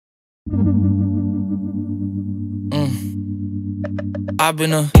I've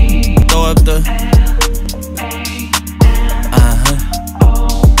been a throw up the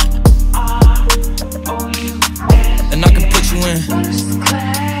and I can put you in.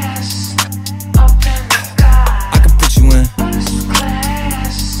 I can put you in.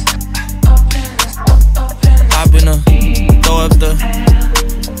 I've been a throw up the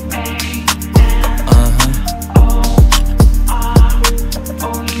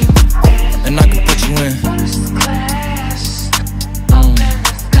and I can put you in.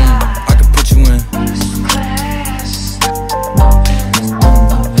 I can put you in.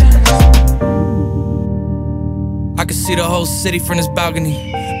 I can see the whole city from this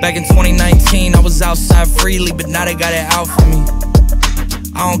balcony. Back in 2019, I was outside freely, but now they got it out for me.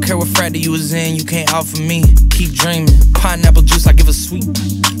 I don't care what frat that you was in, you can't out for me. Keep dreaming. Pineapple juice, I give a sweet,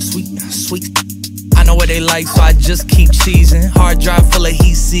 sweet, sweet. I know what they like, so I just keep cheesin'. Hard drive full of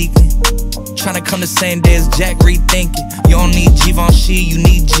heat seeking. Tryna come the same day as Jack, rethinking. You don't need Givenchy, you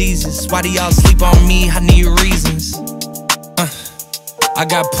need Jesus. Why do y'all sleep on me? I need reasons. I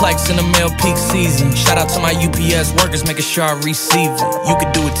got plex in the mail peak season. Shout out to my UPS workers, making sure I receive it. You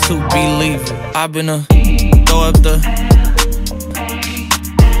can do it too, believe it. I've been a throw up the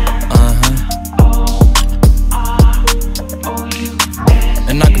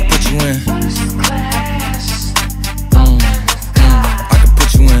and I can put you in. I can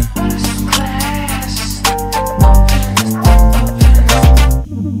put you in.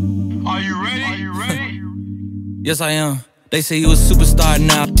 Are you ready? Are you ready? Yes, I am. They say you a superstar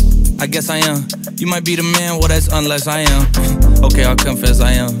now. I guess I am. You might be the man, well that's unless I am. Okay, I'll confess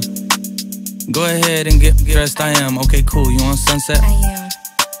I am. Go ahead and get dressed, I am. Okay, cool, you on Sunset? I am.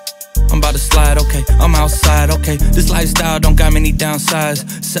 I'm about to slide, okay, I'm outside, okay. This lifestyle don't got many downsides,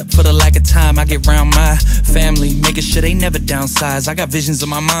 except for the lack of time I get around my family, making sure they never downsize. I got visions of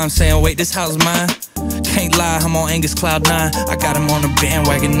my mom saying, wait, this house mine. Can't lie, I'm on Angus Cloud 9. I got him on the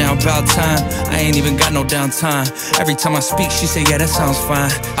bandwagon now, about time. I ain't even got no downtime. Every time I speak, she say, yeah, that sounds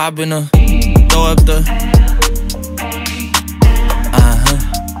fine. I've been a throw up the